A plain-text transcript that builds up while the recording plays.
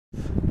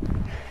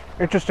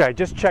Interesting, I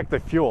just checked the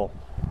fuel.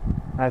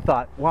 And I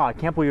thought, wow, I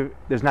can't believe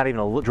there's not even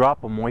a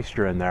drop of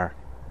moisture in there.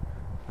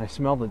 I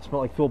smelled it, it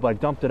smelled like fuel, but I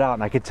dumped it out,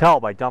 and I could tell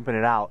by dumping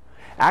it out.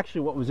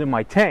 Actually, what was in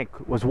my tank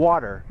was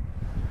water.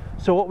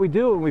 So what we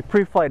do when we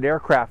pre-flight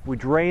aircraft, we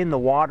drain the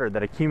water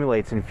that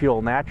accumulates in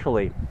fuel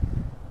naturally,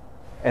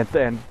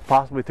 and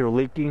possibly through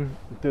leaking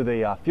through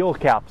the fuel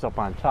caps up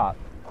on top.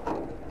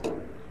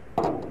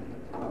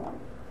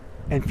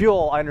 And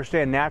fuel, I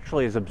understand,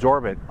 naturally is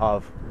absorbent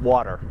of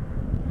water.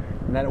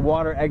 And that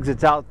water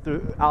exits out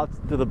through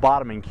the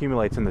bottom and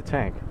accumulates in the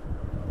tank.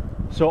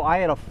 So I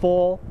had a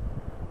full,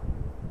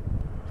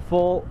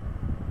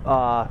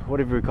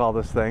 whatever we call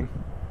this thing,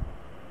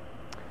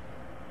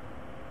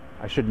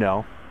 I should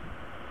know,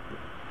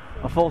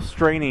 a full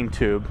straining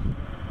tube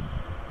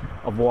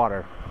of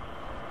water.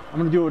 I'm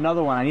going to do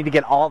another one. I need to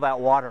get all that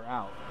water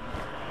out.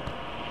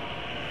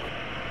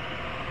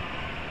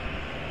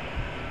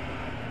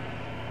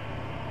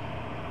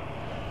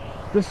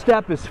 This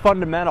step is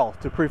fundamental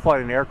to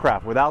pre-flight an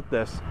aircraft. Without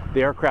this,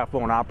 the aircraft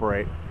won't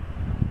operate.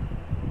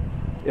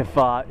 If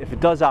it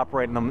does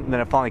operate, then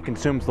it finally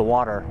consumes the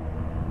water.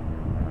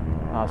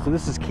 So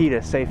this is key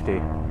to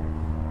safety.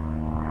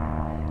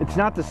 It's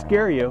not to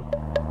scare you.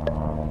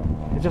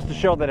 It's just to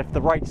show that if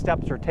the right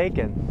steps are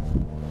taken,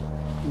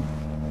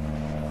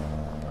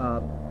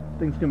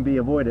 things can be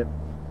avoided.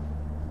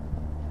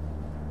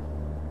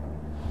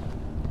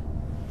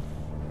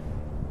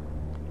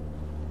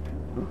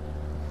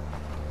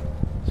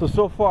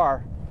 So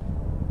far,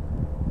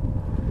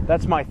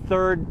 that's my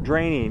third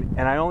draining,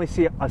 and I only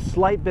see a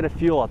slight bit of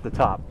fuel at the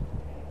top.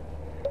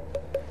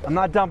 I'm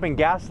not dumping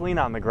gasoline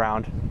on the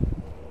ground.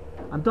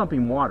 I'm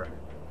dumping water.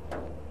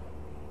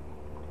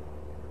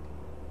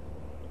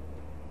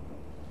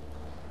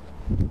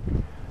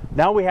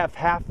 Now we have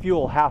half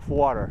fuel, half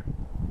water.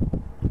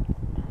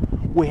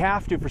 We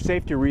have to, for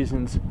safety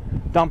reasons,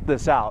 dump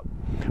this out.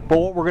 But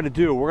what we're going to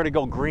do, we're going to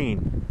go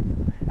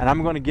green. And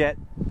I'm going to get,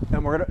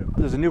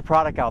 there's a new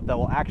product out that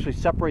will actually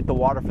separate the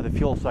water for the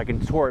fuel so I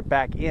can store it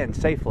back in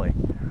safely.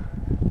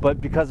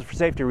 But because for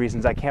safety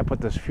reasons, I can't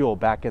put this fuel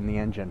back in the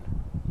engine.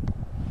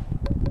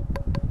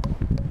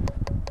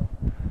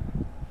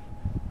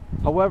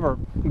 However,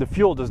 the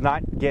fuel does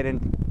not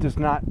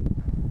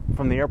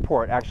from the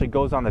airport, actually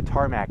goes on the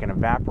tarmac and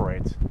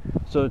evaporates.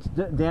 So its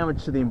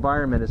damage to the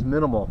environment is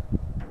minimal.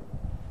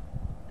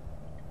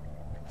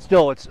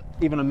 Still,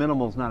 even a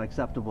minimal is not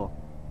acceptable.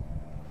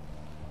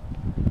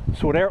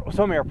 So what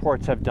some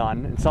airports have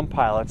done, and some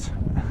pilots,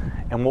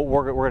 and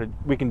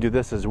we can do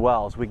this as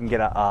well, is we can get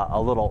a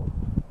little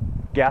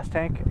gas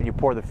tank and you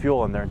pour the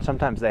fuel in there, and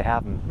sometimes they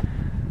have them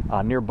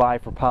nearby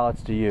for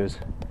pilots to use.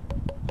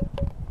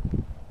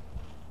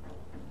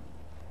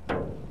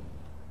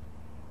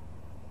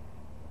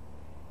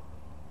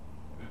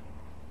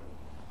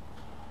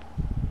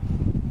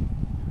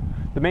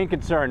 The main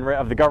concern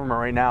of the government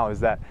right now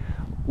is that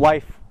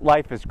life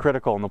is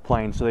critical in the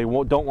plane, so they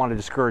don't want to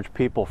discourage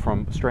people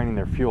from straining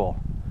their fuel.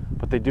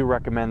 But they do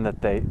recommend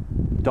that they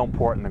don't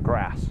pour it in the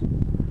grass.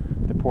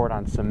 They pour it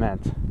on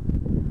cement.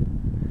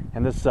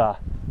 And this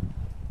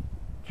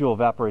fuel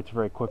evaporates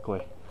very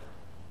quickly.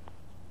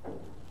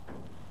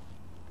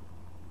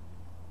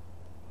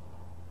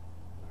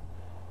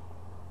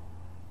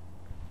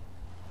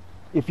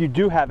 If you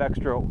do have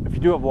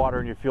water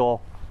in your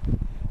fuel,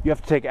 you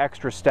have to take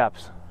extra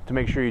steps to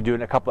make sure you do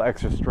a couple of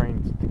extra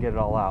strains to get it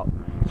all out.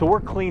 So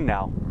we're clean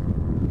now.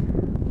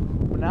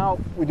 But now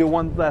we do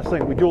one last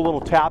thing. We do a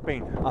little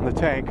tapping on the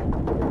tank.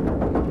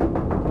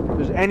 If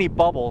there's any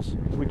bubbles,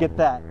 we get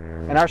that.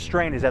 And our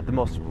strain is at the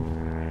most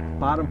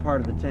bottom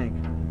part of the tank.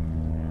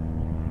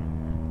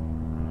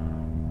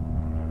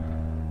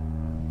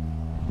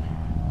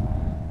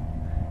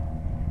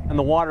 And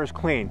the water is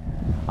clean.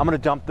 I'm going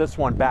to dump this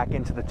one back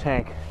into the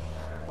tank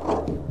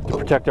to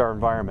protect our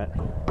environment.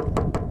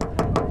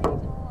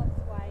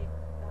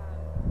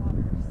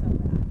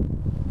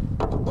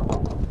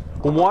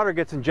 When water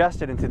gets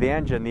ingested into the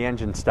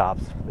engine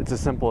stops. It's as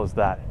simple as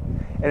that.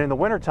 And in the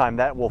wintertime,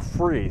 that will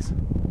freeze.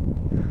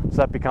 So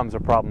that becomes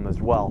a problem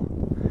as well.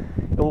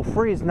 It will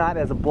freeze not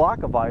as a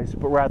block of ice,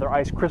 but rather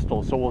ice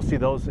crystals. So we'll see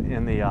those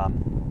in the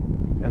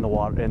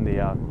water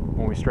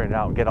when we straighten it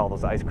out and get all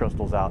those ice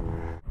crystals out.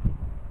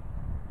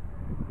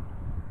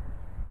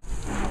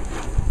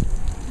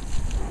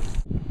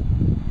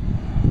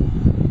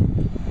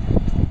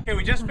 Okay,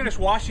 we just finished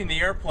washing the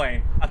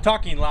airplane. I'm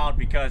talking loud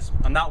because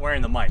I'm not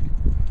wearing the mic.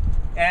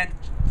 And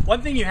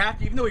one thing you have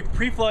to, even though we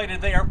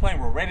pre-flighted the airplane,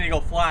 we're ready to go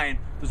flying,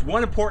 there's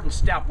one important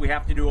step we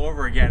have to do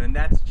over again, and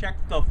that's check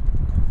the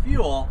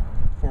fuel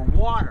for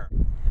water.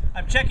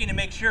 I'm checking to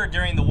make sure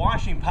during the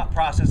washing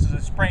processes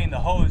of spraying the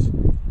hose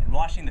and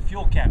washing the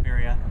fuel cap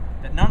area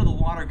that none of the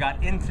water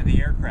got into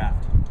the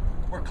aircraft.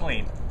 We're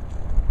clean.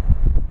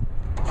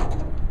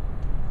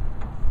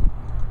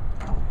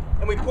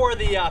 And we pour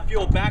the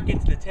fuel back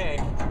into the tank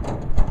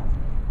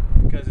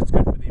because it's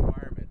good for the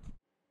environment.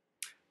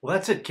 Well,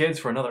 that's it, kids,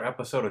 for another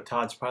episode of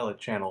Todd's Pilot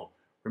Channel.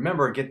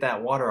 Remember, get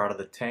that water out of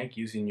the tank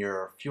using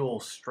your fuel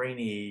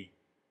strainy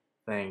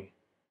thing.